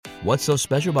What's so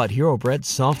special about Hero Bread's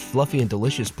soft, fluffy, and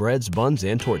delicious breads, buns,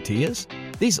 and tortillas?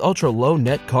 These ultra-low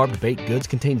net-carb baked goods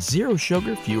contain zero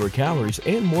sugar, fewer calories,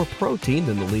 and more protein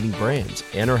than the leading brands,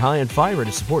 and are high in fiber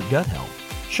to support gut health.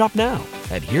 Shop now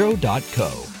at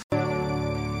Hero.co.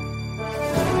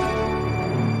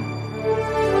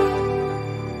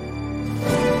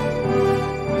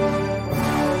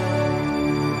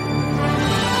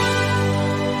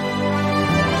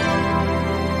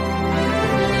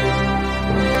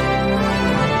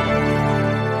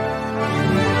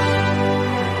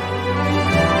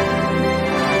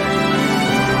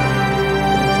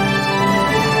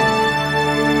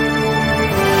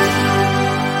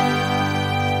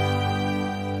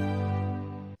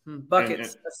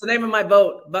 Buckets. That's the name of my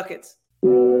boat. Buckets.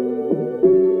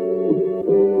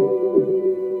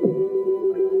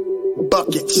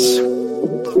 Buckets.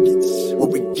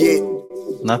 What we get.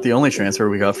 Not the only transfer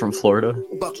we got from Florida.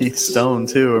 Keith Stone,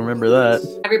 too. Remember that.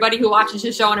 Everybody who watches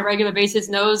his show on a regular basis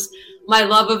knows my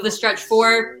love of the stretch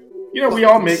four. You know, we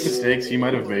all make mistakes. He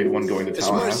might have made one going to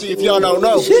Tallahassee. If y'all don't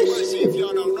know.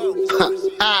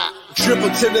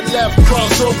 Dribble to the left,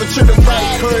 cross over to the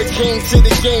right. Hurricane to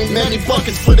the game, many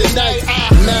buckets for the night.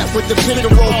 Matt with the pick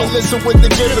and roll, Melissa with the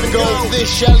give and go.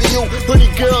 This Shelly-O, pretty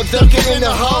girl dunking in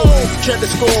the hole. Check the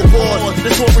scoreboard,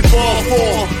 this what we fall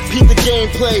for. Peep the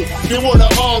gameplay, they want an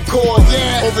encore.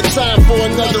 Yeah, overtime for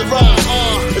another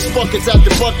round. It's buckets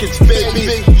after buckets,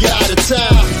 baby. You out of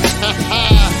time.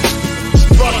 It's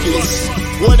buckets.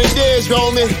 What it is,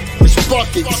 homie, it's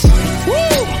buckets.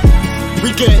 Woo!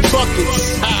 We getting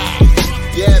buckets.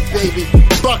 Yeah, baby,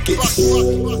 buckets.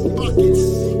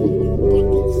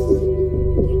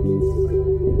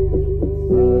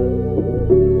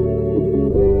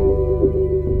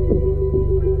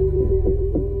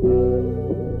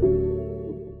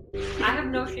 I have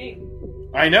no shame.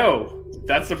 I know.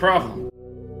 That's the problem.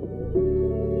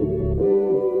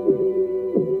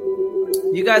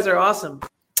 You guys are awesome.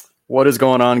 What is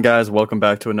going on, guys? Welcome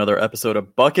back to another episode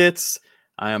of Buckets.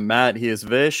 I am Matt. He is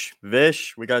Vish.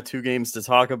 Vish, we got two games to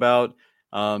talk about.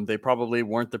 They probably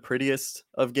weren't the prettiest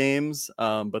of games,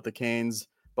 but the Canes,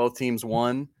 both teams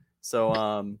won. So,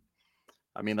 I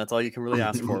mean, that's all you can really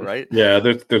ask for, right? Yeah,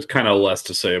 there's kind of less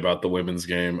to say about the women's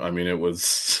game. I mean, it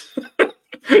was...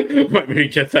 Let me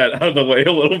get that out of the way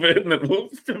a little bit, and then we'll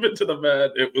pivot to the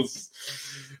mat. It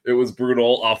was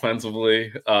brutal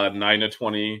offensively.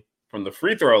 9-20 from the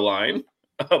free throw line.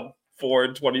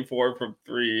 4-24 from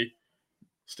three.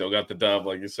 Still got the dub,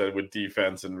 like you said, with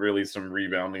defense and really some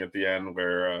rebounding at the end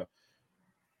where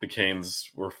the Canes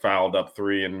were fouled up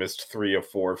three and missed 3 of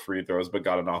 4 free throws, but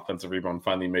got an offensive rebound,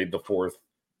 finally made the fourth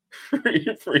free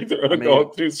throw to go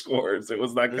up 2 scores. It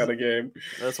was that kind of game.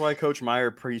 That's why Coach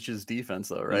Meyer preaches defense,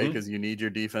 though, right? Because you need your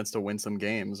defense to win some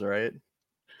games, right?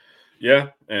 Yeah,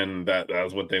 and that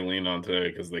was what they leaned on today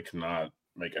because they could not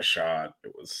make a shot.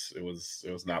 It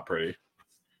was not pretty.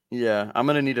 Yeah, I'm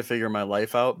gonna need to figure my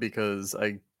life out because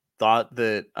I thought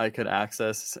that I could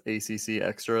access ACC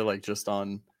Extra like just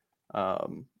on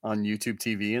YouTube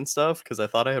TV and stuff because I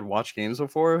thought I had watched games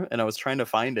before and I was trying to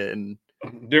find it and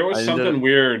there was something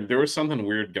weird. There was something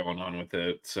weird going on with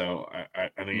it, so I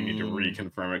think you need to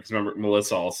reconfirm it because remember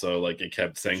Melissa also it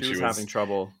kept saying she was having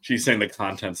trouble. She's saying the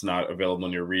content's not available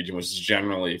in your region, which is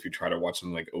generally if you try to watch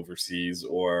them overseas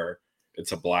or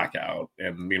it's a blackout.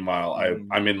 And meanwhile,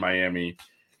 I'm in Miami.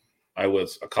 I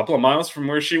was a couple of miles from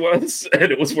where she was,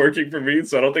 and it was working for me.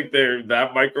 So I don't think they're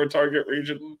that micro target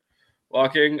region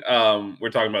locking. We're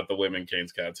talking about the women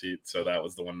Canes Cats Heat, so that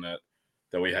was the one that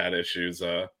we had issues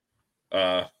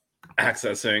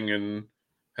accessing and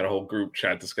had a whole group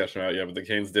chat discussion about. Yeah, but the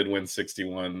Canes did win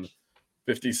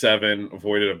 61-57,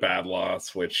 avoided a bad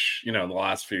loss, which in the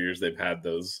last few years they've had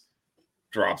those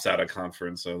drops out of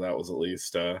conference, so that was at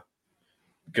least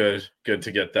good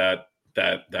to get that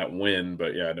win.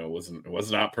 But yeah, no, it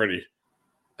was not pretty.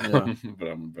 Yeah.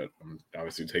 but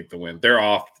obviously take the win. They're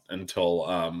off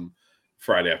until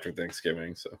Friday after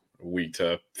Thanksgiving, so a week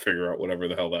to figure out whatever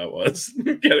the hell that was.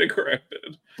 Get it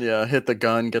corrected. Yeah, hit the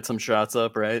gun, get some shots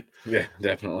up, right? Yeah,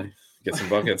 definitely. Get some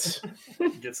buckets.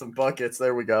 Get some buckets.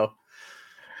 There we go.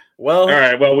 Well, all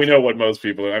right. Well, we know what most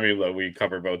people. I mean, look, we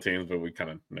cover both teams, but we kind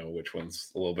of know which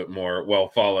one's a little bit more well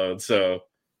followed. So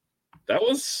that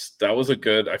was a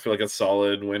good. I feel like a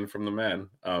solid win from the men.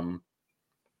 Well,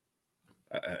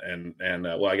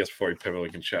 I guess before we pivot, we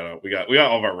can shout out. We got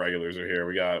all of our regulars are here.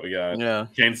 We got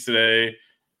Canes today.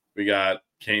 We got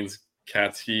Canes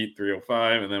Cats Heat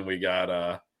 305, and then we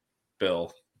got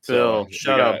Bill.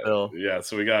 Shout out Bill. Yeah,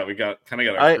 so we got kind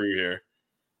of got a crew here.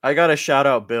 I got to shout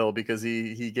out Bill because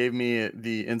he gave me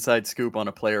the inside scoop on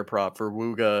a player prop for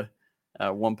Wooga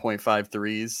at 1.5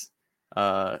 threes.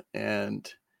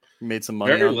 and made some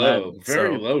money Very on low, that.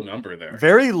 very low number there.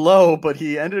 Very low, but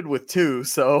he ended with 2,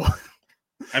 so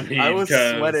I mean, I was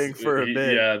sweating for a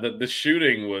bit. Yeah, the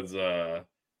shooting was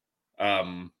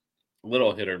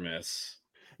little hit or miss.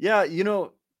 Yeah,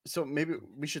 so maybe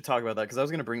we should talk about that because I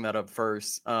was going to bring that up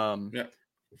first. Yeah.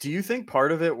 Do you think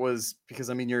part of it was because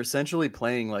you're essentially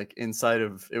playing like inside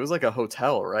of it was like a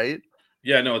hotel, right?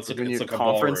 Yeah, no, it's like a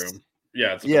ballroom.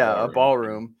 Yeah, it's a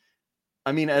ballroom.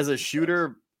 I mean, as a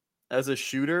shooter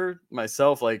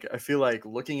myself, like I feel like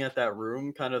looking at that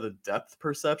room, kind of the depth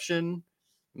perception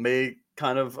may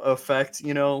kind of affect,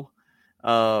 and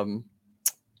also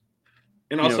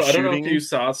I don't know if you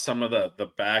saw some of the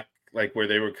back, like where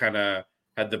they were kind of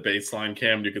had the baseline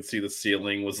cam, you could see the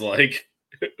ceiling was like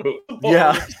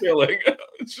ceiling.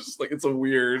 It's just like it's a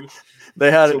weird.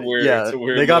 They had it's a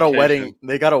weird they got location. a wedding.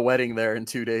 They got a wedding there in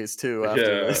 2 days too.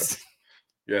 After this,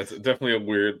 yeah, it's definitely a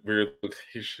weird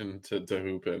location to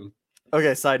hoop in.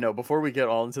 Okay, side note, before we get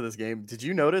all into this game, did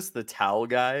you notice the towel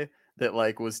guy that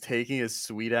like was taking his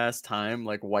sweet ass time,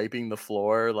 like wiping the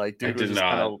floor? Like, dude was just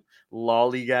kind of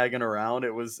lollygagging around.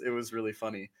 It was really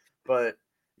funny. But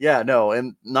yeah, no,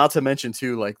 and not to mention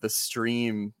too, like the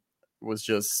stream was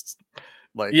just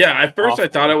like at first awful. I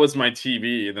thought it was my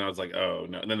TV, and then I was like, oh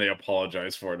no, and then they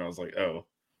apologized for it, and I was like, oh.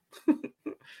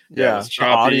 Yeah, the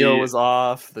audio was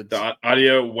off. The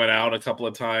audio went out a couple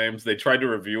of times. They tried to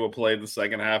review a play in the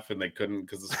second half, and they couldn't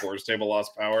because the scores table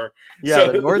lost power. Yeah,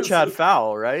 so, the Norchad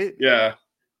foul, right? Yeah,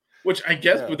 which I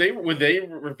guess were they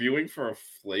reviewing for a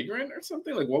flagrant or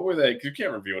something? Like, what were they? You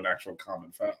can't review an actual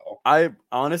common foul. I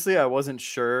honestly wasn't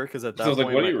sure because at that point, I was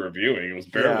like, what are you reviewing? It was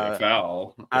barely a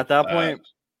foul. At that point,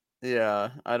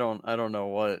 I don't know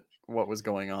what was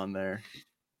going on there.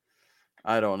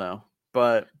 I don't know,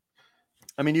 but.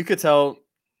 I mean, you could tell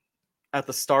at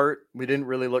the start, we didn't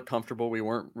really look comfortable. We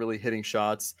weren't really hitting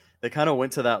shots. They kind of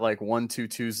went to that like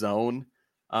 1-2-2 zone.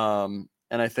 And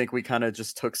I think we kind of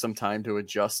just took some time to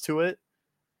adjust to it.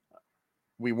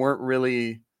 We were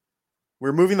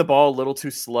moving the ball a little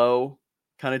too slow,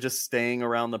 kind of just staying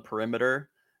around the perimeter.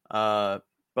 But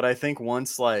I think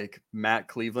once like Matt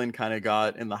Cleveland kind of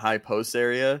got in the high post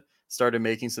area, started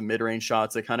making some mid-range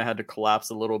shots, they kind of had to collapse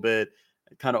a little bit,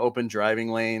 kind of open driving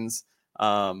lanes.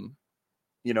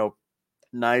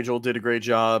 Nigel did a great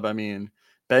job. I mean,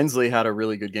 Bensley had a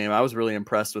really good game. I was really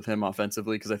impressed with him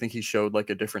offensively because I think he showed like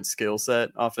a different skill set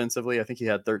offensively. I think he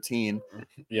had 13.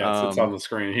 Yeah, it's on the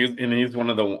screen. He's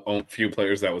one of the few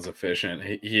players that was efficient.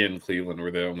 He and Cleveland were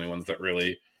the only ones that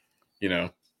really,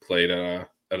 played at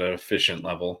an efficient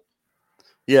level.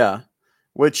 Yeah,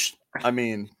 which I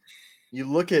mean, you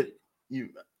look at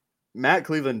Matt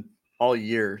Cleveland all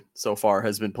year so far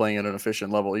has been playing at an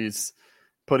efficient level. He's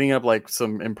putting up like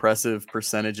some impressive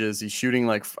percentages. He's shooting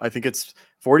like, I think it's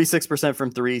 46%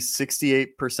 from 3,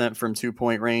 68% from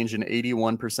 2-point range, and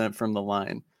 81% from the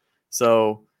line.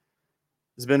 So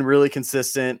he's been really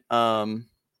consistent and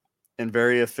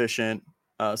very efficient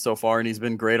so far. And he's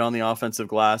been great on the offensive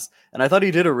glass. And I thought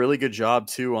he did a really good job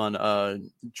too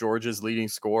on Georgia's leading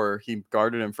scorer. He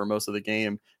guarded him for most of the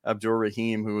game, Abdur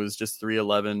Rahim, who was just 3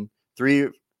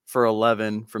 for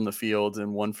 11 from the field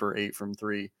and 1 for 8 from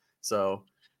 3. So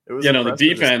it was the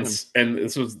defense, and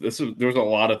this was there was a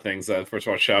lot of things that. First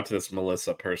of all, shout out to this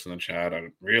Melissa person in chat. I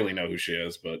don't really know who she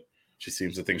is, but she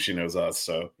seems to think she knows us.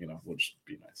 So we'll just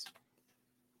be nice.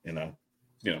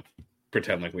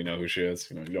 Pretend like we know who she is.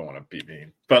 You don't want to be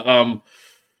mean, but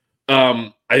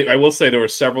I will say there were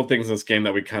several things in this game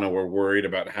that we kind of were worried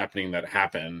about happening that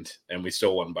happened, and we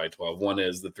still won by 12. One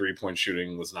is the 3-point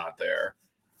shooting was not there.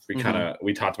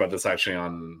 We talked about this actually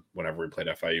on whenever we played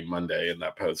FIU Monday in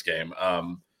that post game.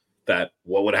 That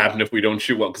what would happen if we don't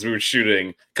shoot well, because we were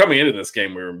shooting coming into this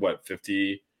game. We were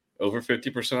over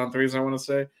 50% on threes. I want to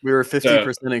say we were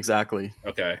 50% exactly.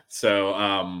 Okay,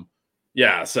 so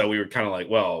so we were kind of like,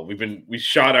 well, we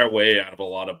shot our way out of a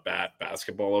lot of bad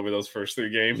basketball over those first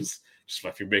 3 games. Just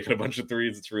if you're making a bunch of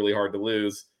threes, it's really hard to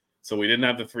lose. So we didn't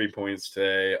have the 3 points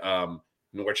today.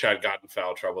 Norchad got in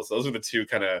foul trouble. So those are the two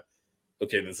kind of,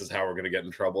 okay, this is how we're going to get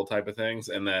in trouble type of things.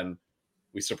 And then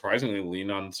we surprisingly leaned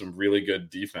on some really good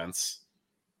defense.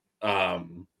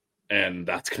 And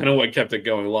that's kind of what kept it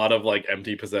going. A lot of like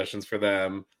empty possessions for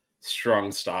them,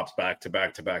 strong stops back to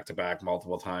back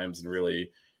multiple times, and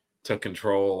really took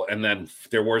control. And then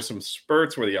there were some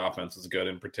spurts where the offense was good,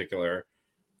 in particular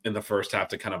in the first half,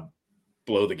 to kind of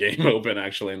blow the game open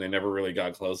actually. And they never really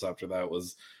got close after that. It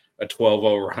was a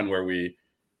 12-0 run where we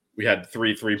had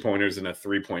 3 3-pointers and a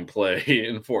 3-point play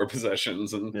in 4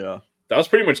 possessions. And that was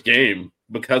pretty much game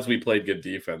because we played good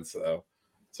defense though.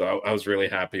 So I was really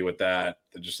happy with that.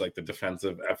 Just like the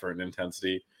defensive effort and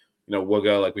intensity.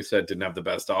 Wooga, like we said, didn't have the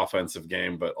best offensive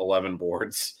game, but 11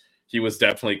 boards. He was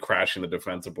definitely crashing the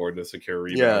defensive board to secure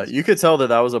rebounds. Yeah, you could tell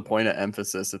that was a point of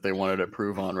emphasis that they wanted to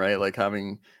prove on, right? Like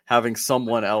having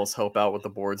someone else help out with the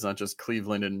boards, not just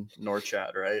Cleveland and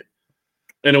Norchad, right?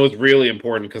 And it was really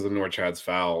important because of Norchad's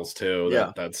fouls too.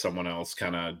 Yeah. That someone else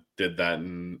kind of did that,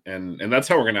 and that's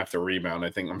how we're gonna have to rebound.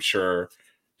 I'm sure,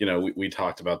 we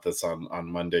talked about this on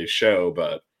Monday's show,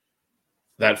 but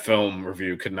that film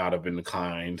review could not have been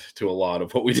kind to a lot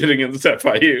of what we did against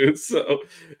FIU. So,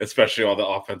 especially all the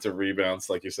offensive rebounds,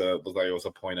 like you said, it looked like it was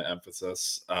a point of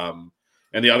emphasis. And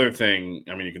the other thing,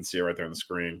 you can see it right there on the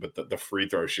screen, but the free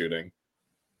throw shooting.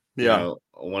 Yeah.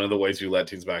 One of the ways you let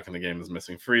teams back in the game is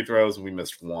missing free throws, and we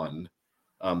missed 1.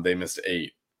 They missed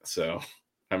 8. So,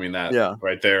 that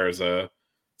right there is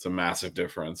it's a massive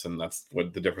difference, and that's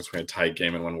what the difference between a tight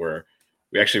game and one where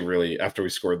we actually really, after we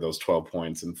scored those 12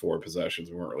 points in 4 possessions,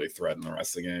 we weren't really threatening the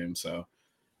rest of the game. So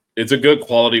it's a good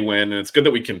quality win, and it's good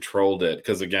that we controlled it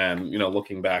because, again,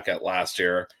 looking back at last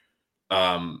year,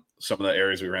 some of the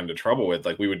areas we ran into trouble with,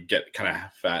 like we would get kind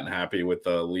of fat and happy with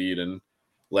the lead and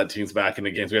let teams back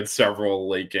into games. We had several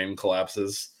late game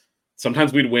collapses.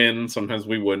 Sometimes we'd win, sometimes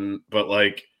we wouldn't, but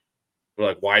we're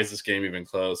like, why is this game even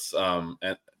close? And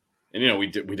we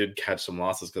did catch some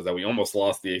losses because we almost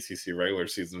lost the ACC regular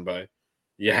season by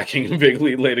yakking a big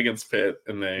lead late against Pitt,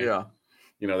 and they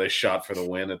they shot for the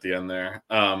win at the end there.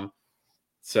 But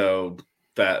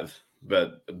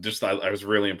just I was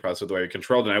really impressed with the way he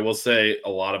controlled, and I will say a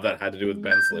lot of that had to do with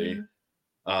Bensley,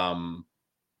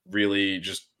 really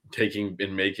just taking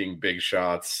and making big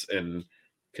shots and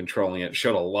controlling it.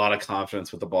 Showed a lot of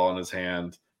confidence with the ball in his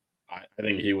hand. I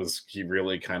think he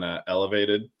really kind of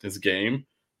elevated his game,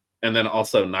 and then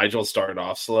also Nigel started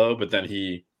off slow, but then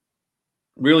he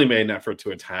really made an effort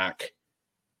to attack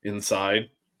inside,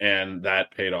 and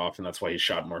that paid off, and that's why he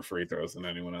shot more free throws than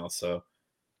anyone else. So,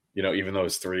 even though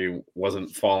his 3 wasn't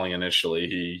falling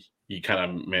initially, he kind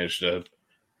of managed to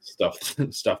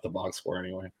stuff the box score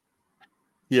anyway.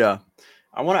 Yeah.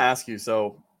 I want to ask you,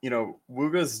 so,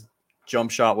 Wooga's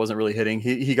jump shot wasn't really hitting.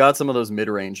 He got some of those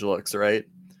mid-range looks, right?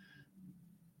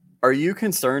 Are you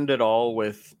concerned at all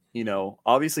with,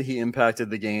 obviously he impacted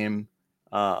the game,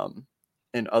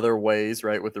 in other ways,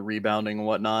 right, with the rebounding and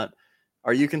whatnot.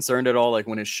 Are you concerned at all, like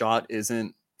when his shot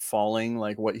isn't falling,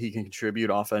 like what he can contribute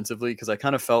offensively? Because I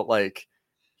kind of felt like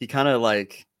he kind of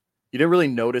like you didn't really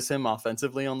notice him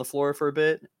offensively on the floor for a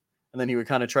bit, and then he would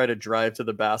kind of try to drive to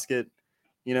the basket,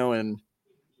 and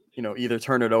either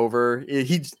turn it over.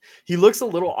 He looks a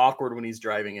little awkward when he's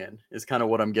driving in, is kind of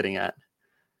what I'm getting at.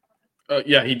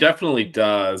 Yeah, he definitely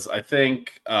does. I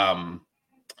think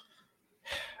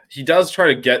he does try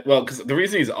to get because the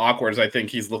reason he's awkward is I think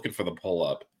he's looking for the pull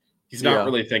up. He's not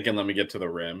really thinking, let me get to the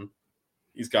rim.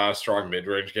 He's got a strong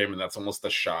mid-range game, and that's almost the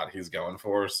shot he's going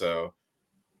for. So,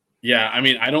 yeah,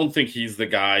 I don't think he's the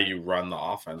guy you run the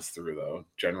offense through, though,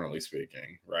 generally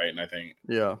speaking, right? And I think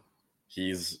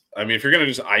he's if you're going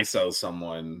to just ISO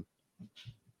someone,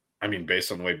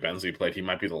 based on the way Bensley played, he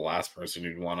might be the last person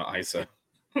you'd want to ISO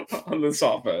on this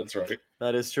offense, right?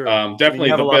 That is true.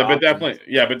 Definitely, but definitely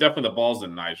the ball's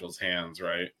in Nigel's hands,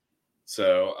 right?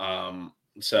 So,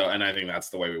 and I think that's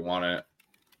the way we want it.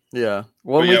 Yeah.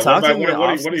 Well, what are your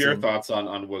thoughts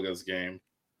on Wooga's game?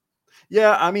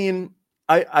 Yeah,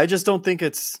 I just don't think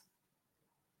it's.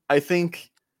 I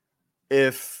think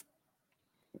if.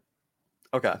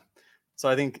 Okay, so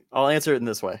I think I'll answer it in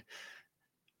this way.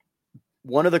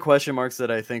 One of the question marks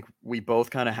that I think we both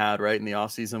kind of had right in the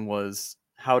offseason was,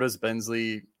 how does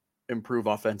Bensley improve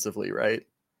offensively, right?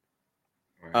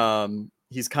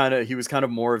 He was kind of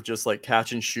more of just like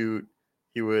catch and shoot.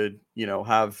 He would,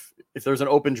 have, if there's an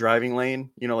open driving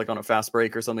lane, like on a fast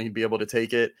break or something, he'd be able to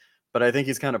take it. But I think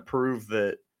he's kind of proved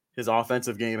that his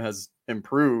offensive game has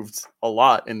improved a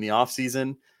lot in the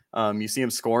offseason. You see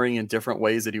him scoring in different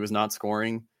ways that he was not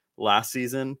scoring last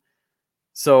season.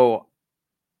 So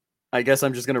I guess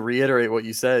I'm just going to reiterate what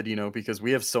you said, because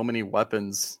we have so many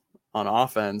weapons on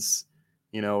offense.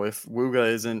 If Wooga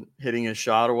isn't hitting his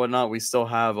shot or whatnot, we still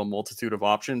have a multitude of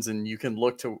options, and you can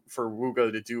look for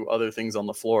Wooga to do other things on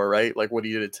the floor, right? Like what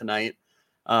he did tonight.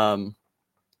 So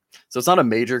it's not a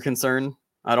major concern,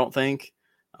 I don't think.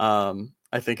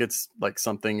 I think it's like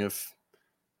something if,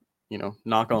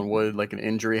 knock on wood, like an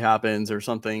injury happens or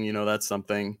something, that's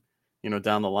something,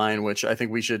 down the line, which I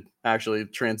think we should actually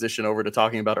transition over to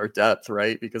talking about our depth,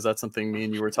 right? Because that's something me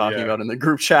and you were talking about in the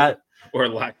group chat. Or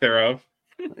lack thereof.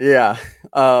 Yeah.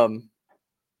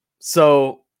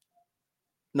 So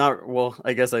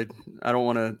I guess I don't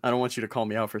want you to call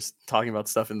me out for talking about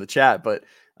stuff in the chat, but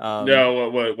No,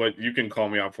 what you can call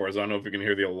me out for is I don't know if you can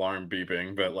hear the alarm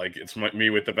beeping, but like it's me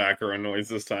with the background noise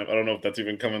this time. I don't know if that's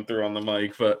even coming through on the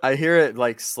mic, but I hear it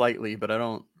like slightly, but I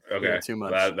don't hear it too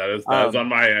much. That is on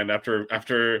my end.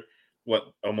 After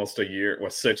what, almost a year,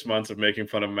 6 months of making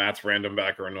fun of Matt's random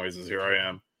background noises, here I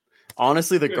am.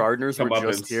 Honestly, the gardeners were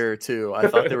just here too. I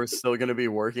thought they were still going to be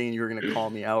working, and you were going to call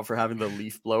me out for having the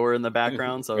leaf blower in the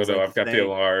background. So I was I've got the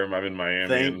alarm. I'm in Miami.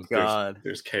 Thank God.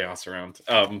 There's chaos around.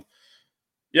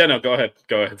 Yeah, no, go ahead.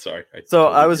 Sorry.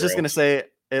 I was just going to say,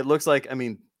 it looks like, I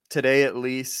mean, today at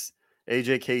least,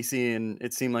 AJ Casey and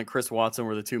it seemed like Chris Watson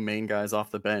were the two main guys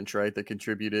off the bench, right, that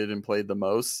contributed and played the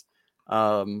most.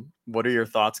 What are your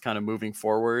thoughts kind of moving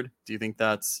forward? Do you think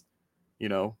that's,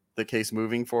 the case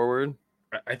moving forward?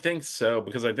 I think so,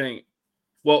 because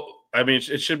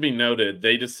it should be noted,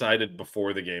 they decided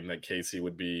before the game that Casey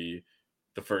would be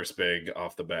the first big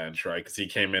off the bench, right? Because he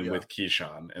came in with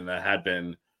Keyshawn, and that had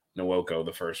been Nwoko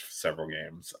the first several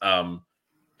games.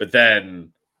 But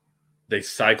then they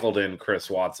cycled in Chris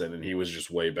Watson, and he was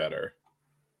just way better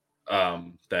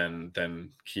than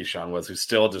Keyshawn was, who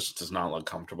still just does not look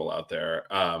comfortable out there.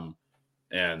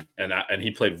 And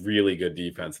he played really good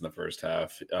defense in the first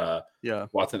half.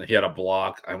 Watson, he had a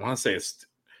block. I want to say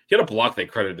he had a block they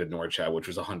credited Norchad, which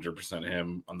was 100%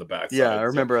 him on the backside. Yeah, I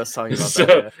remember us talking about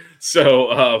that.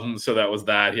 So that was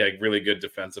that. He had really good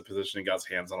defensive positioning, got his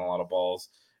hands on a lot of balls,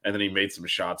 and then he made some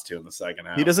shots too in the second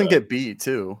half. He doesn't get beat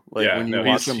too. When you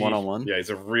watch him one-on-one. Yeah,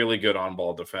 he's a really good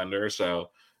on-ball defender.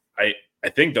 So I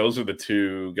think those are the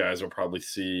two guys we'll probably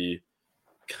see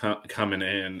coming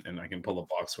in, and I can pull the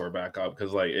box score back up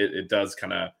because it does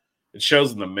kind of, it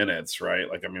shows in the minutes, right?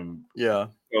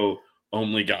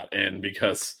 Only got in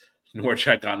because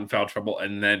Norchad got in foul trouble,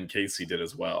 and then Casey did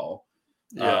as well.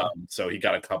 So he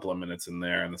got a couple of minutes in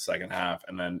there in the second half,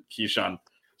 and then Keyshawn's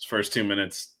first 2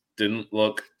 minutes didn't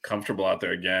look comfortable out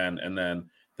there again, and then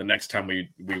the next time we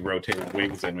rotated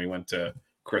wings and we went to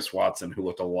Chris Watson, who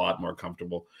looked a lot more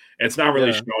comfortable. And it's not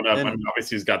really showing up.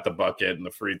 Obviously he's got the bucket and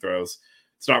the free throws.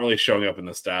 It's not really showing up in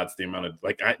the stats. The amount of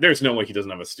there's no way he doesn't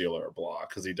have a steal or a block,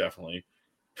 because he definitely.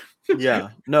 He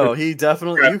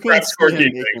definitely. You can see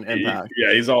him make an impact.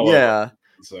 He's all over.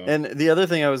 So. And the other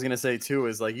thing I was going to say too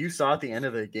is you saw at the end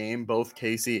of the game, both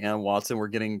Casey and Watson were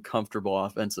getting comfortable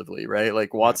offensively, right?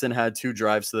 Like Watson had 2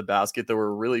 drives to the basket that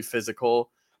were really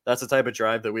physical. That's the type of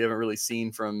drive that we haven't really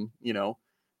seen from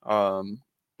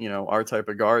our type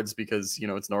of guards, because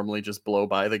it's normally just blow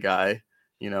by the guy,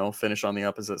 finish on the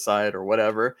opposite side or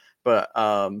whatever. But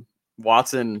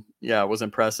Watson, was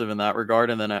impressive in that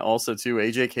regard. And then I also too,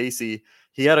 AJ Casey,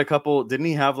 he had a couple. Didn't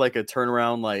he have a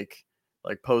turnaround like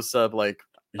post up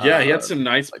he had some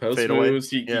nice post moves.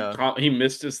 He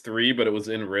missed his 3, but it was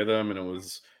in rhythm, and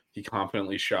he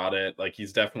confidently shot it.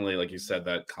 He's definitely, like you said,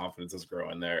 that confidence is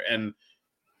growing there. And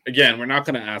again, we're not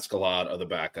going to ask a lot of the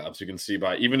backups. You can see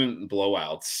by even in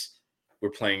blowouts, we're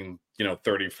playing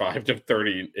 35 to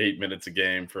 38 minutes a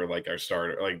game for our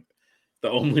starter. The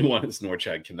only one is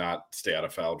Norchad cannot stay out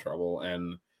of foul trouble,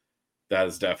 and that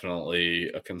is definitely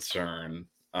a concern.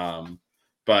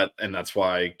 And that's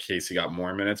why Casey got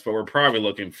more minutes, but we're probably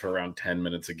looking for around 10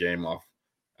 minutes a game out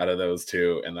of those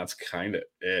two. And that's kind of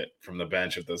it from the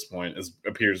bench at this point.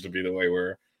 Appears to be the way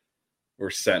we're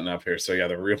setting up here. So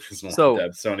there really is no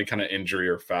depth. So any kind of injury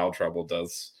or foul trouble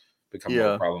does become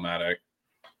more problematic.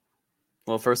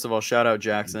 Well, first of all, shout out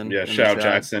Jackson. Yeah, shout out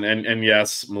Jackson. And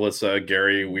yes, Melissa,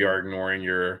 Gary, we are ignoring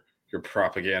your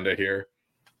propaganda here.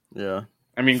 Yeah.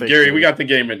 I mean, Gary, we got the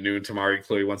game at noon tomorrow. He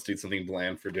clearly wants to eat something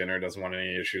bland for dinner. Doesn't want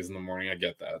any issues in the morning. I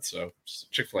get that. So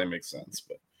Chick-fil-A makes sense.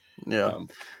 But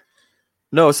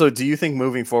no. So do you think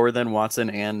moving forward, then Watson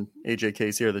and AJ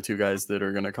Casey are the two guys that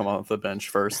are going to come off the bench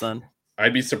first? Then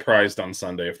I'd be surprised on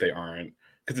Sunday if they aren't,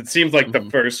 because it seems like the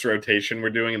first rotation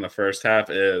we're doing in the first half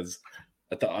is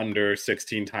at the under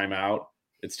 16 timeout.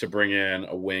 It's to bring in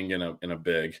a wing and a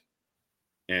big.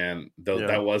 And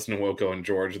that was Nwoko and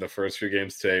George the first few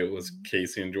games today. It was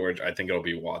Casey and George. I think it'll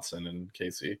be Watson and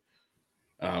Casey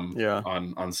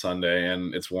on Sunday,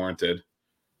 and it's warranted.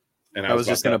 And I was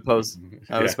just going to post.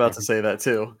 I was about to say that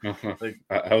too.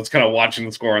 I was kind of watching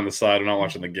the score on the side. I'm not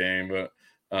watching the game, but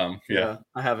I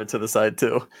have it to the side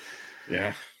too.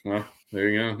 Yeah. Well, there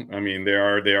you go. I mean, they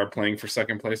are playing for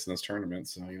second place in this tournament.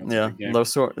 So low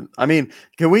score. I mean,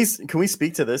 can we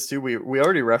speak to this too? We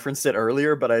already referenced it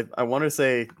earlier, but I want to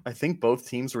say I think both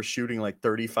teams were shooting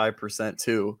 35%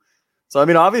 too. So I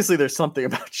mean, obviously there's something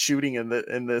about shooting in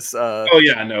this.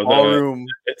 Room.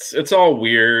 It's all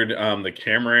weird. The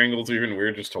camera angles are even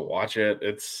weird just to watch it.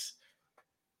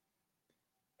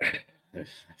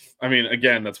 I mean,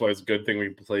 again, that's why it's a good thing we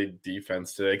played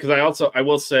defense today. Because I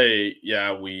will say,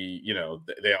 yeah,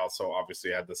 they also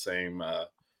obviously had the same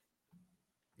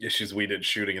issues we did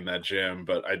shooting in that gym,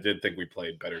 but I did think we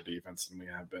played better defense than we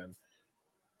have been.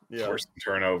 Yeah. Forced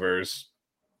some turnovers,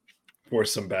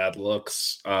 forced some bad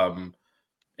looks.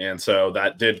 And so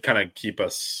that did kind of keep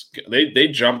us. They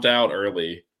jumped out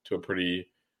early to a pretty.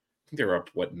 I think they were up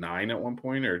 9 at one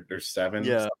point or 7.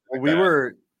 Yeah, like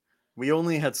we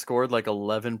only had scored like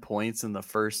 11 points in the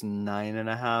first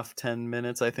 9.5, 10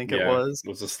 minutes. I think it was. It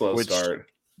was a slow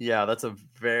start. Yeah, that's a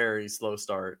very slow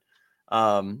start.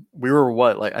 We were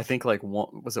what, like I think like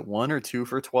was it 1 or 2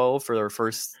 for 12 for our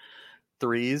first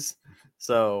threes?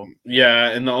 So yeah,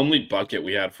 and the only bucket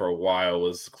we had for a while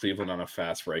was Cleveland on a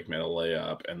fast break made a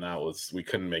layup, and we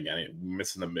couldn't make any,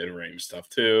 missing the mid-range stuff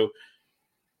too.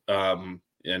 And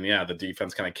yeah, the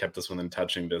defense kind of kept us within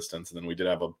touching distance, and then we did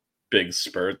have a big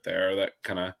spurt there that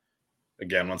kind of,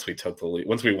 again, once we took the lead,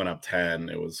 once we went up 10,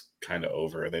 it was kind of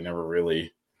over. They never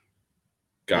really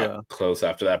got close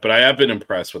after that. But I have been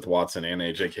impressed with Watson and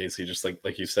AJ Casey, just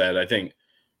like you said. I think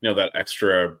that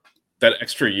extra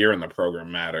year in the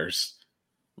program matters.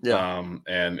 Yeah.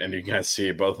 And you guys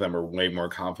see both of them are way more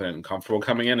confident and comfortable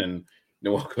coming in, and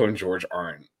Nwoko and George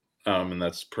aren't. And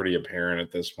that's pretty apparent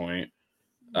at this point.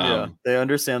 They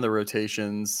understand the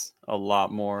rotations a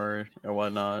lot more and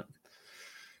whatnot,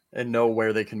 and know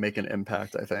where they can make an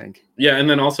impact, I think. Yeah, and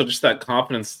then also just that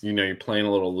confidence, you're playing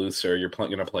a little looser, you're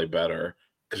going to play better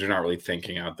because you're not really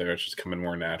thinking out there. It's just coming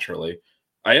more naturally.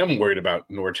 I am worried about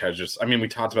Norwich. We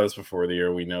talked about this before the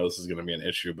year. We know this is going to be an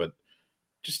issue, but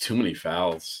just too many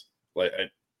fouls.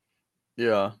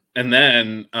 Yeah. And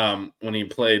then when he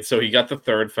played, so he got the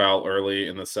third foul early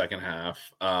in the second half.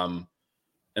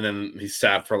 And then he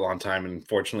sat for a long time. And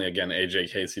fortunately, again,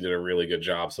 AJ Casey did a really good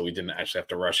job, so we didn't actually have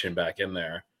to rush him back in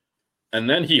there. And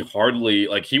then he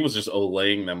he was just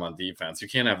olaying them on defense. You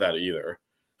can't have that either.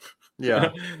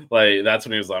 Yeah. That's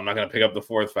when he was like, I'm not going to pick up the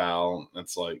fourth foul.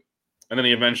 It's like, and then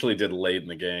he eventually did late in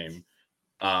the game.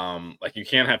 You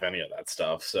can't have any of that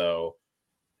stuff. So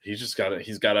he did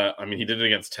it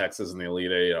against Texas in the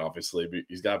Elite Eight, obviously, but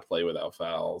he's got to play without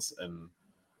fouls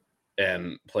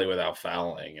and play without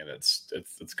fouling. And it's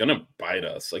going to bite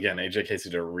us. Again, AJ Casey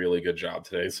did a really good job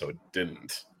today, so it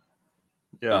didn't.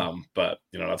 Yeah. But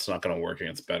that's not going to work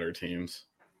against better teams.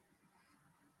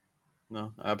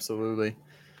 No, absolutely.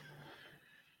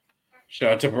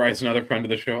 Shout out to Bryce, another friend of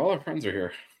the show. All our friends are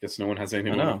here. Guess no one has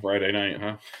anything on Friday night,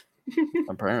 huh?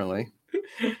 Apparently.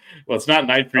 Well, it's not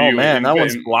night for you. Oh man, that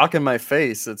one's blocking my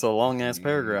face. It's a long ass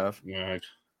paragraph. Yeah.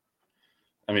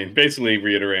 Basically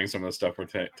reiterating some of the stuff we're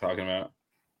talking about.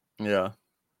 Yeah.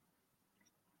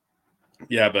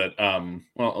 Yeah, but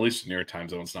at least in your time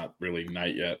zone, it's not really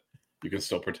night yet. You can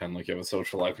still pretend like you have a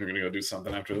social life and you're gonna go do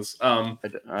something after this.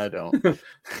 I don't.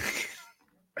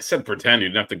 I said pretend. You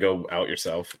didn't have to go out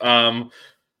yourself.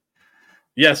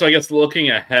 Yeah, so I guess looking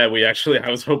ahead, I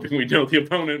was hoping we'd know the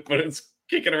opponent, but it's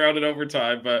kicking around in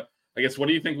overtime. But I guess, what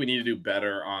do you think we need to do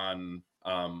better on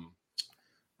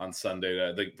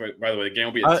Sunday? By the way, the game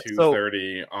will be at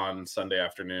 2:30 on Sunday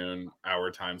afternoon, our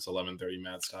time, so 11:30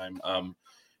 Matt's time.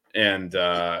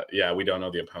 We don't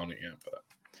know the opponent yet, but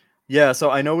yeah.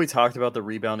 So I know we talked about the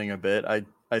rebounding a bit.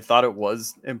 I thought it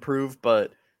was improved,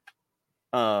 but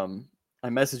I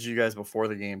messaged you guys before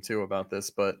the game too about this,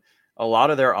 but a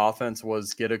lot of their offense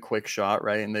was get a quick shot,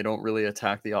 right? And they don't really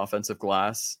attack the offensive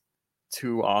glass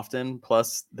too often.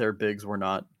 Plus, their bigs were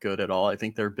not good at all. I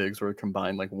think their bigs were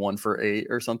combined 1 for 8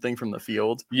 or something from the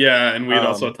field. Yeah, and we had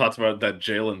also talked about that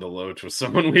Jalen Deloach was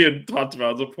someone we had talked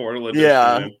about as a portal addition.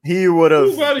 Yeah, he would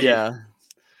have.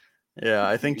 Yeah,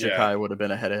 I think Jakai would have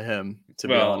been ahead of him, to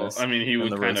be honest. He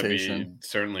would kind of be,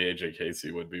 certainly AJ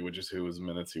Casey would be, which is whose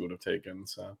minutes he would have taken.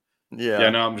 So yeah,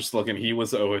 no, I'm just looking. He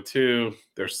was 0-2.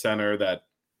 Their center, that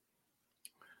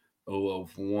 0-1.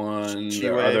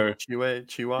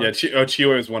 Chiwa. Yeah,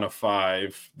 Chiwa is 1 of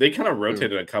 5. They kind of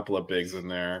rotated a couple of bigs in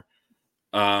there.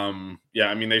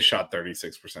 They shot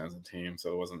 36% as a team,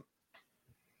 so it wasn't.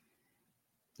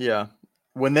 Yeah,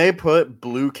 when they put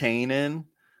Blue Kane in,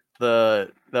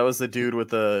 that was the dude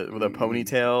with a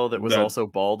ponytail that was also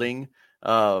balding.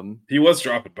 He was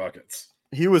dropping buckets.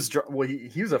 He was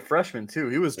he was a freshman too.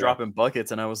 He was dropping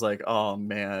buckets, and I was like, oh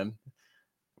man,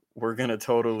 we're gonna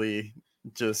totally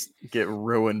just get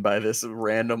ruined by this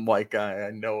random white guy.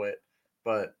 I know it.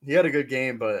 But he had a good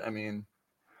game, but the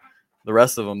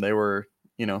rest of them, they were,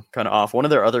 kind of off. One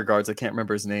of their other guards, I can't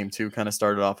remember his name too, kind of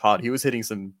started off hot. He was hitting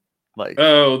some like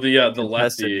the contested.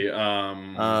 lefty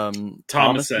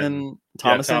Thomason.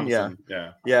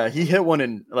 Yeah, he hit one,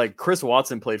 and like Chris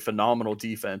Watson played phenomenal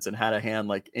defense and had a hand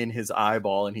like in his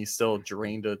eyeball, and he still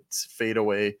drained a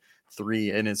fadeaway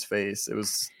 3 in his face. It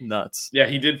was nuts. Yeah,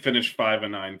 he did finish 5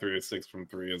 of 9, 3 of 6 from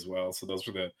 3 as well. So those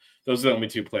are the only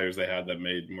 2 players they had that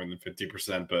made more than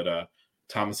 50%. But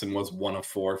Thomason was 1 of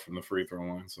 4 from the free throw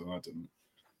line, so that didn't.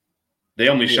 They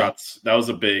only shot. That was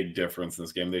a big difference in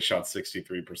this game. They shot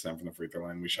 63% from the free throw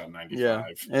line. We shot 95. Yeah,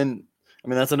 and I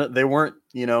mean they weren't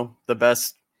the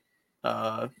best,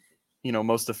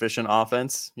 most efficient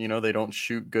offense. They don't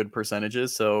shoot good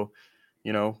percentages. So,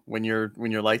 when you're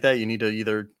like that, you need to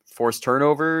either force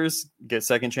turnovers, get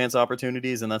second chance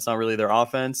opportunities, and that's not really their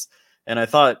offense. And I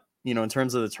thought, in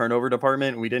terms of the turnover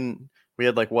department, we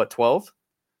had like what 12?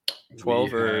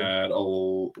 12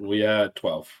 we had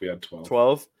 12. We had 12.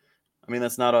 12. I mean,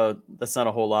 that's not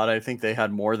a whole lot. I think they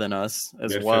had more than us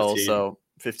as well. 15. So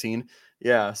 15.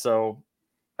 Yeah. So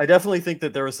I definitely think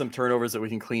that there was some turnovers that we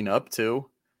can clean up too.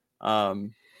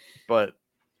 But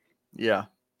yeah.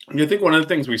 I think one of the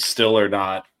things we still are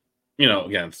not,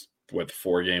 again, with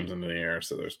 4 games into the year,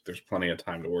 so there's plenty of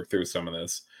time to work through some of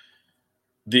this.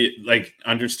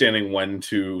 Understanding when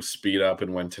to speed up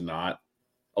and when to not.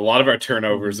 A lot of our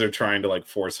turnovers, they're trying to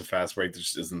force a fast break that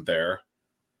just isn't there.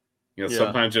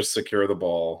 Sometimes just secure the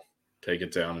ball, take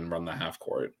it down, and run the half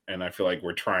court. And I feel like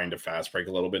we're trying to fast break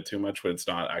a little bit too much, but it's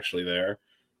not actually there.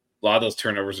 A lot of those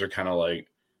turnovers are kind of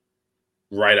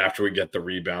right after we get the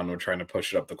rebound, we're trying to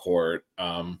push it up the court.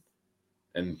 And,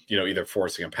 either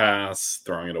forcing a pass,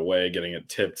 throwing it away, getting it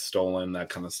tipped, stolen, that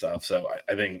kind of stuff. So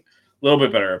I think a little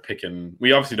bit better at picking.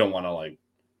 We obviously don't want to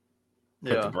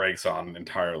put the brakes on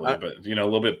entirely, but, a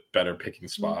little bit better picking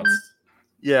spots.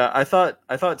 Yeah, I thought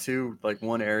too,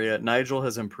 one area, Nigel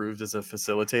has improved as a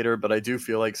facilitator, but I do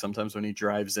feel like sometimes when he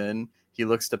drives in, he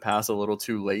looks to pass a little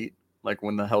too late,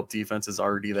 when the help defense is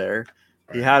already there.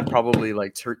 Right. He had probably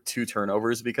 2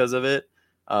 turnovers because of it.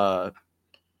 But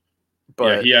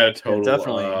he had a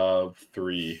total of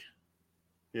 3.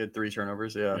 He had 3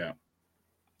 turnovers, yeah.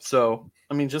 So,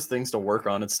 I mean, just things to work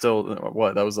on. It's still,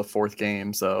 that was the 4th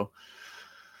game, so.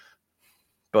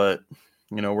 But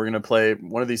we're going to play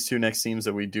one of these 2 next teams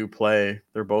that we do play.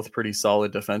 They're both pretty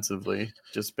solid defensively,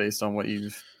 just based on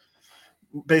watching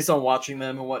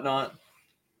them and whatnot.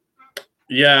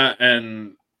 Yeah.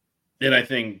 And I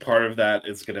think part of that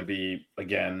is going to be,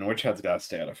 again, Norchad's got to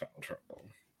stay out of foul trouble.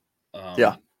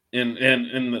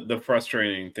 And the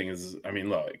frustrating thing is, I mean,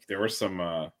 look, there were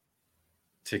some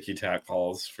ticky-tack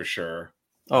calls for sure.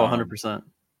 Oh, 100%.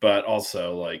 But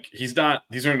also, these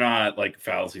are not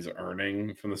fouls he's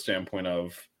earning from the standpoint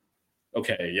of,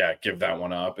 okay, yeah, give that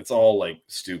one up. It's all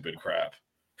stupid crap.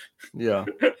 Yeah.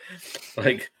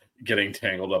 Getting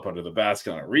tangled up under the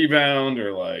basket on a rebound, or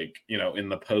in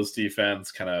the post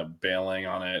defense, kind of bailing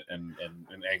on it and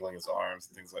angling his arms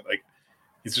and things like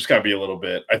he's just got to be a little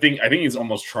bit. I think he's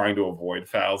almost trying to avoid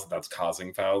fouls that's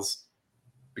causing fouls,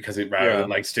 because rather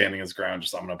than standing his ground,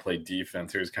 just I'm going to play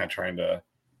defense here, he's kind of trying to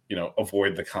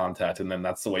avoid the contact, and then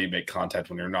that's the way you make contact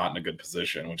when you're not in a good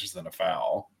position, which is then a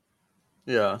foul.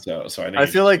 Yeah. So I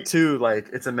feel like too,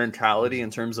 it's a mentality in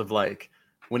terms of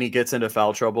when he gets into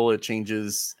foul trouble, it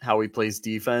changes how he plays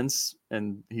defense,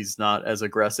 and he's not as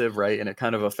aggressive, right? And it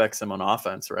kind of affects him on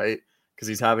offense, right? Because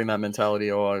he's having that mentality,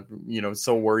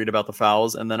 so worried about the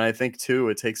fouls, and then I think too,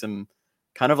 it takes him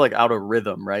kind of out of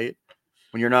rhythm, right?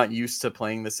 When you're not used to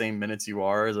playing the same minutes you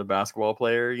are as a basketball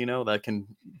player, that can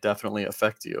definitely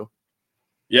affect you.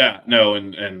 Yeah, no.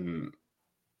 And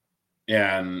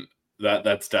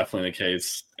that's definitely the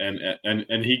case.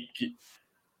 And he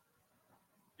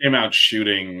came out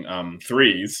shooting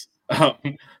threes.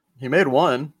 He made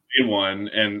one.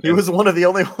 And he was one of the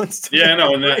only ones. Yeah,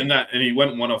 no. And he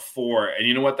went 1 of 4. And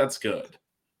you know what? That's good.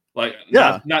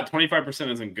 Not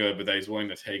 25% isn't good, but that he's willing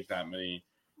to take that many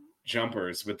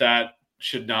jumpers. But that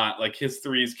should not, his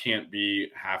threes can't be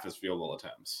half his field goal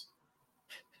attempts.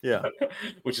 Yeah.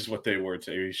 Which is what they were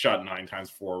too. He shot 9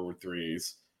 times 4 were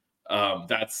threes.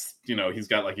 That's, he's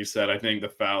got, like you said, I think the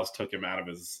fouls took him out of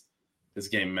his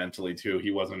game mentally too. He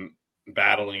wasn't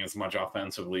battling as much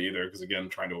offensively either, because again,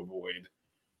 trying to avoid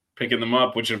picking them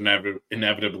up, which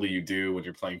inevitably you do when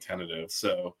you're playing tentative.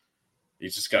 So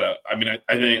he's just got to,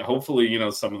 I think hopefully,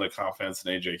 some of the confidence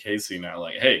in AJ Casey now,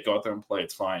 hey, go out there and play.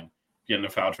 It's fine. Get into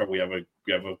foul trouble. We have a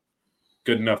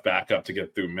good enough backup to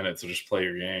get through minutes, so just play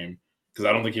your game. Because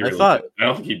I don't think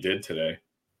he did today.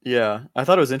 Yeah, I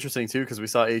thought it was interesting too, because we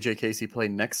saw AJ Casey play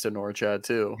next to Norchad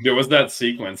too. There was that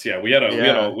sequence. Yeah, we had a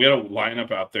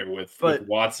lineup out there with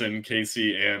Watson,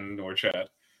 Casey, and Norchad.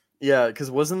 Yeah,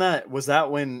 because was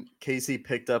that when Casey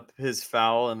picked up his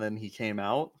foul and then he came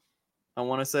out? I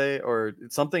want to say, or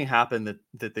something happened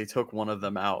that they took one of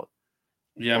them out.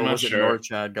 Yeah, I'm or not was sure. it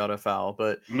Norchad got a foul?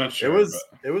 But I'm not sure.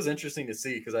 It was interesting to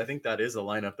see because I think that is a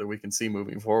lineup that we can see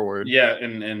moving forward. Yeah,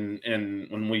 and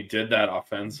when we did that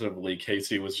offensively,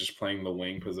 Casey was just playing the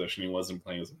wing position. He wasn't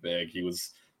playing as a big. He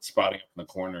was spotting up in the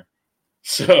corner.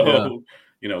 So,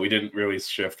 we didn't really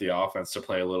shift the offense to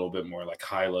play a little bit more like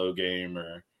high-low game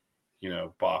or,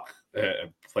 block,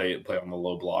 play on the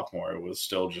low block more. It was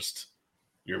still just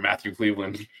your Matthew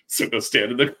Cleveland sort of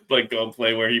stand in the, go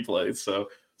play where he plays. So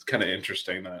it's kind of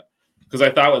interesting that because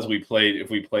I thought if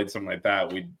we played something like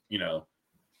that, we'd, do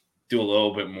a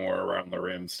little bit more around the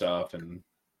rim stuff and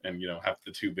have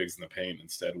the two bigs in the paint.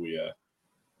 Instead, we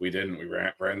didn't. We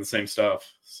ran the same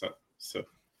stuff. So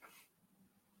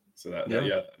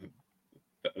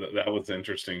that was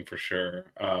interesting for sure.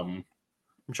 I'm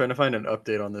trying to find an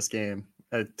update on this game.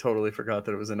 I totally forgot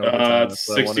that it was in overtime.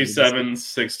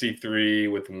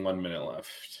 67-63 with 1 minute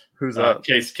left. Who's up?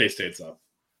 K-State's up.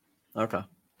 Okay.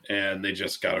 And they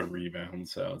just got a rebound,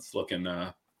 so it's looking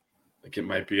like it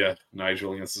might be a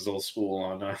Nigel against his old school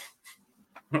on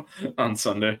on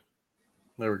Sunday.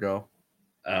 There we go.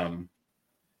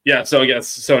 Yeah, so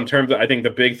in terms of, I think the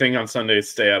big thing on Sunday is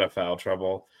stay out of foul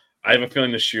trouble. I have a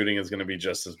feeling the shooting is going to be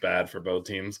just as bad for both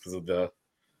teams because of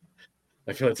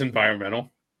I feel it's environmental.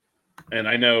 And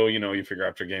I know, you figure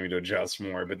after a game you to adjust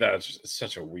more, but that's just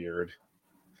such a weird.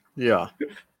 Yeah.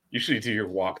 You should do your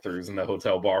walkthroughs in the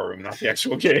hotel bar room, not the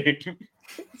actual game.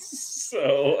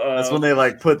 So that's when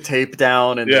they put tape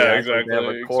down and exactly. They have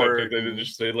a court.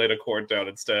 They laid a court down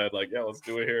instead. Let's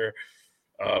do it here.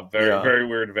 Very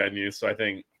weird venue. So I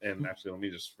think, and actually, let me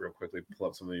just real quickly pull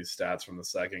up some of these stats from the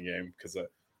second game because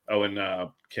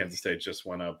Kansas State just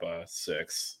went up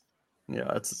 6.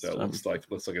 Yeah, it looks like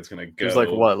it's gonna go.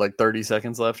 There's 30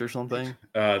 seconds left or something.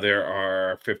 There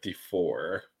are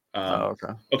 54. Okay.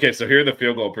 Okay, so here are the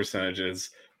field goal percentages.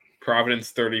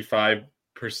 Providence 35%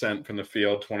 from the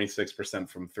field, 26%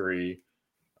 from 3,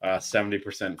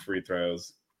 70% free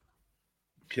throws.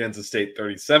 Kansas State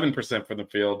 37% from the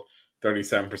field,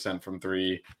 37% from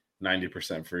 3,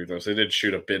 90% free throws. They did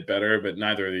shoot a bit better, but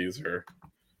neither of these are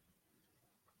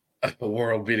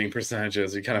world-beating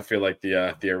percentages. You kind of feel like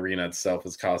the arena itself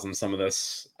is causing some of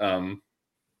this. Or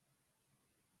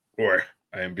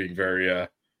I am being very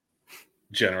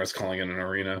generous calling it an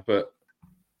arena, but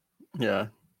yeah.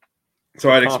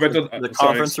 So I'd expect the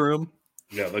conference room.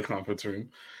 Yeah, the conference room.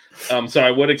 So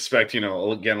I would expect, again, a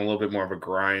little bit more of a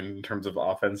grind in terms of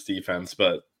offense, defense,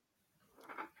 but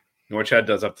Norchad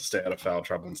does have to stay out of foul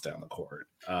trouble and stay on the court.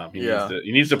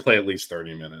 He needs to play at least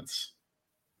 30 minutes.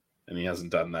 And he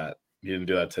hasn't done that. He didn't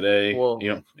do that today. Well,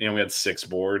 we had 6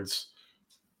 boards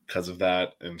because of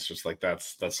that, and it's just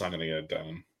that's not going to get it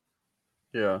done.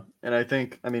 Yeah, and I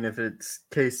think if it's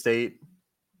K-State,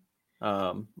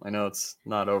 I know it's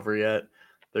not over yet.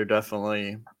 They're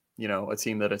definitely a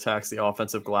team that attacks the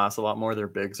offensive glass a lot more. Their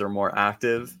bigs are more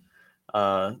active,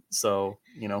 so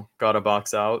got to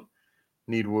box out.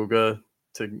 Need Wooga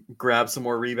to grab some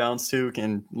more rebounds too,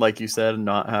 and like you said,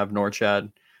 not have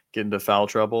Norchad get into foul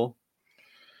trouble.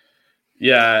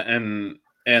 Yeah, and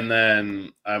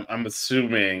then I'm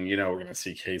assuming we're going to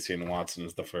see Casey and Watson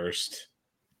as the first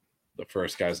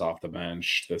guys off the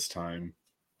bench this time.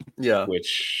 Yeah,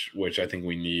 which I think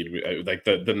we need.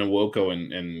 The Nwoko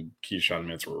and Keyshawn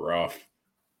minutes were rough,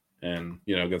 and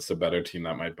against a better team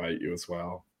that might bite you as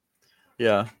well.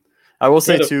 Yeah, I will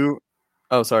say too.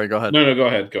 Oh, sorry. Go ahead. No, go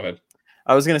ahead.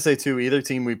 I was going to say too. Either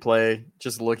team we play,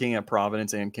 just looking at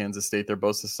Providence and Kansas State, they're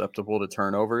both susceptible to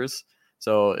turnovers.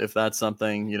 So if that's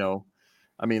something,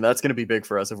 that's going to be big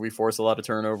for us. If we force a lot of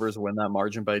turnovers, win that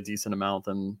margin by a decent amount,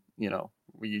 then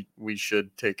we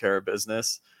should take care of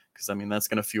business. Because, that's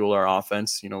going to fuel our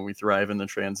offense. We thrive in the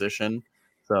transition.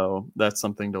 So that's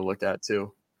something to look at,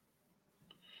 too.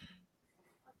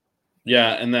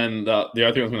 Yeah, and then the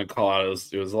other thing I was going to call out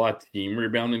is it was a lot of team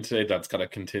rebounding today. That's got to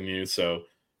continue. So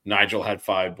Nigel had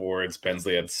 5 boards.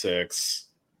 Bensley had 6.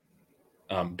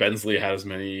 Bensley had as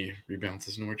many rebounds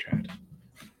as Norchad.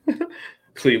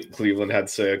 Cleveland had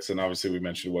 6. And obviously we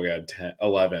mentioned we had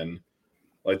 11.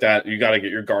 Like that, you got to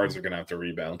get your guards are going to have to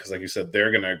rebound. Because like you said,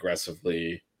 they're going to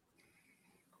aggressively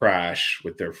crash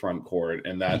with their front court,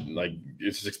 and that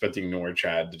it's just expecting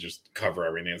Norchad to just cover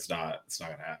everything. It's not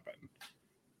going to happen.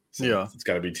 So it's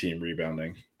got to be team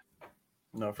rebounding.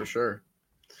 No, for sure.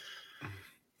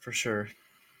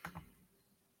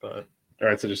 But all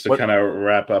right, so just to kind of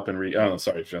wrap up and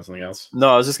sorry, if you have something else.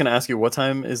 No, I was just going to ask you, what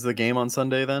time is the game on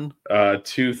Sunday then?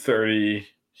 2:30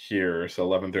 here, so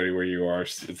 11:30 where you are.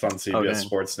 It's on CBS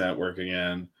Sports Network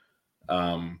again.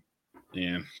 And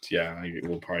yeah,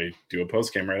 we'll probably do a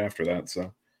post game right after that.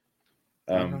 So,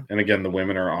 and again, the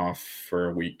women are off for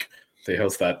a week. They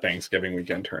host that Thanksgiving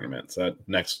weekend tournament. So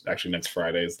next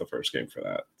Friday is the first game for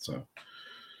that. So,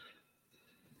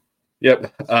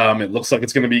 yep. It looks like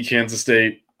it's going to be Kansas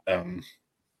State. It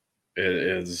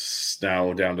is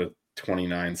now down to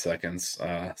 29 seconds.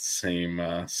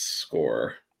 Same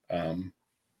score.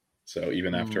 So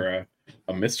even after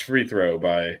a missed free throw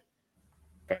by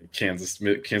Kansas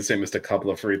State missed a couple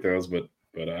of free throws, but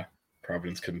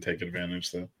Providence couldn't take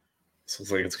advantage. So this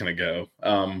looks like it's going to go.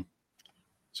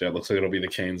 So yeah, it looks like it'll be the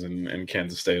Canes and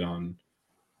Kansas State on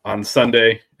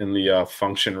Sunday in the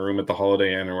function room at the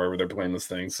Holiday Inn or wherever they're playing this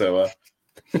thing. So,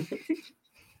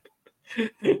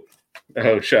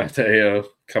 Shateo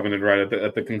coming in right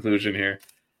at the conclusion here.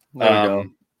 I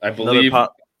believe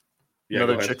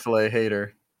another Chick-fil-A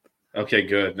hater. Okay,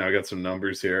 good. Now I got some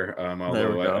numbers here.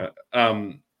 Although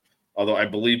I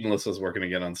believe Melissa's working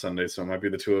again on Sunday, so it might be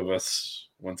the two of us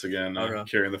once again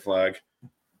carrying the flag.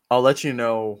 I'll let you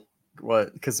know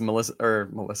because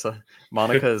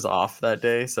Monica is off that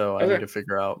day, so I need to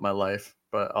figure out my life.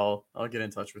 But I'll get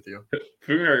in touch with you.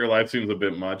 Figuring out your life seems a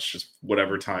bit much. Just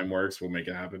whatever time works, we'll make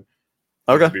it happen.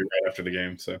 Okay. It'll be right after the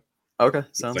game. So okay,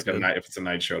 sounds like good. If it's a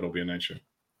night show, it'll be a night show.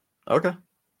 Okay.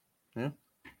 Yeah.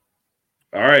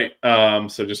 All right.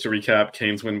 So just to recap,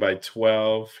 Canes win by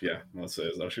 12. Yeah,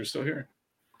 Melissa is. Oh, she was still here.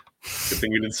 Good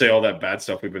thing you didn't say all that bad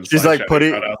stuff we've been. She's like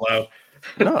putting out loud.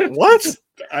 No, what?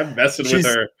 I'm messing with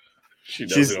her.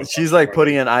 She's like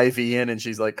putting an IV in, and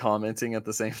she's like commenting at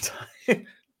the same time.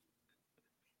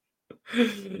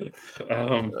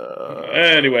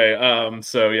 Anyway,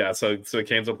 so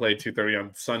Canes will play 2:30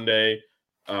 on Sunday.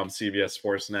 CBS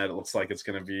Sportsnet. It looks like it's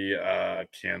going to be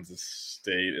Kansas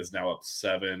State is now up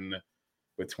 7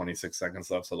 with 26 seconds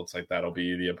left, so it looks like that'll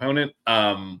be the opponent.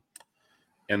 And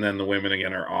then the women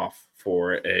again are off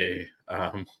for a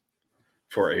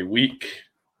week.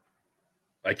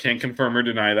 I can't confirm or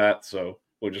deny that, so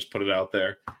we'll just put it out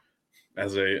there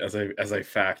as a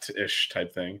fact-ish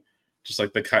type thing. Just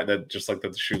like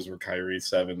the shoes were Kyrie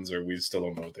 7s, or we still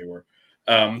don't know what they were.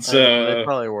 They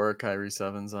probably were Kyrie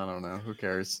 7s. I don't know. Who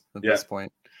cares at this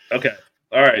point? Okay.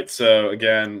 All right. So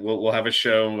again, we'll have a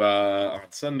show on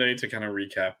Sunday to kind of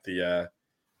recap the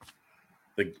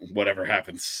whatever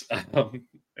happens.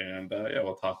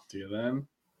 We'll talk to you then.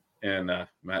 And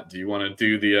Matt, do you want to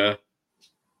do the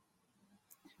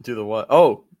do the what?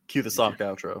 Oh, cue the sock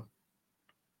outro.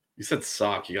 You said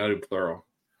sock. You got to do plural.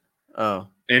 Oh,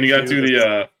 and you got to do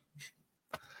the.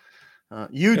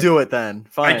 You do it then.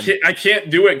 Fine. I can't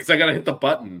do it because I got to hit the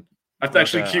button. I have to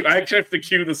actually cue. I actually have to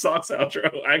cue the socks outro.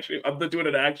 I'm doing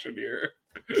an action here.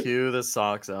 Cue the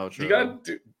socks outro. You got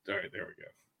to do. All right, there we go.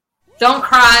 Don't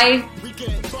cry.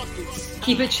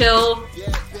 Keep it chill.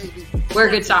 Wear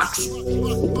good socks.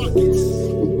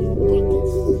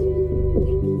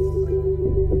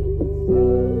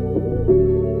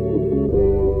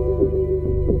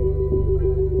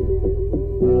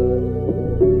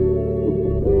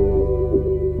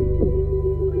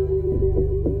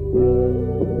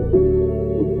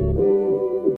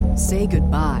 Say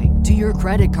goodbye to your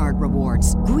credit card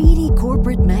rewards. Greedy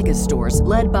corporate mega stores,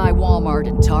 led by Walmart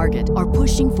and Target, are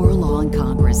pushing for a law in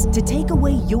Congress to take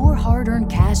away your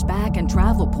hard-earned cash back and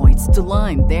travel points to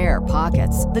line their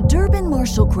pockets. The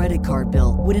Durbin-Marshall credit card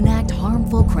bill would enact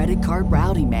harmful credit card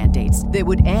routing mandates that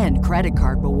would end credit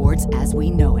card rewards as we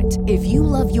know it. If you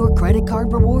love your credit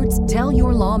card rewards, tell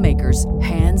your lawmakers,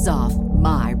 hands off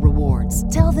my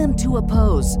rewards. Tell them to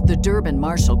oppose the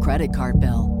Durbin-Marshall credit card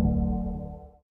bill.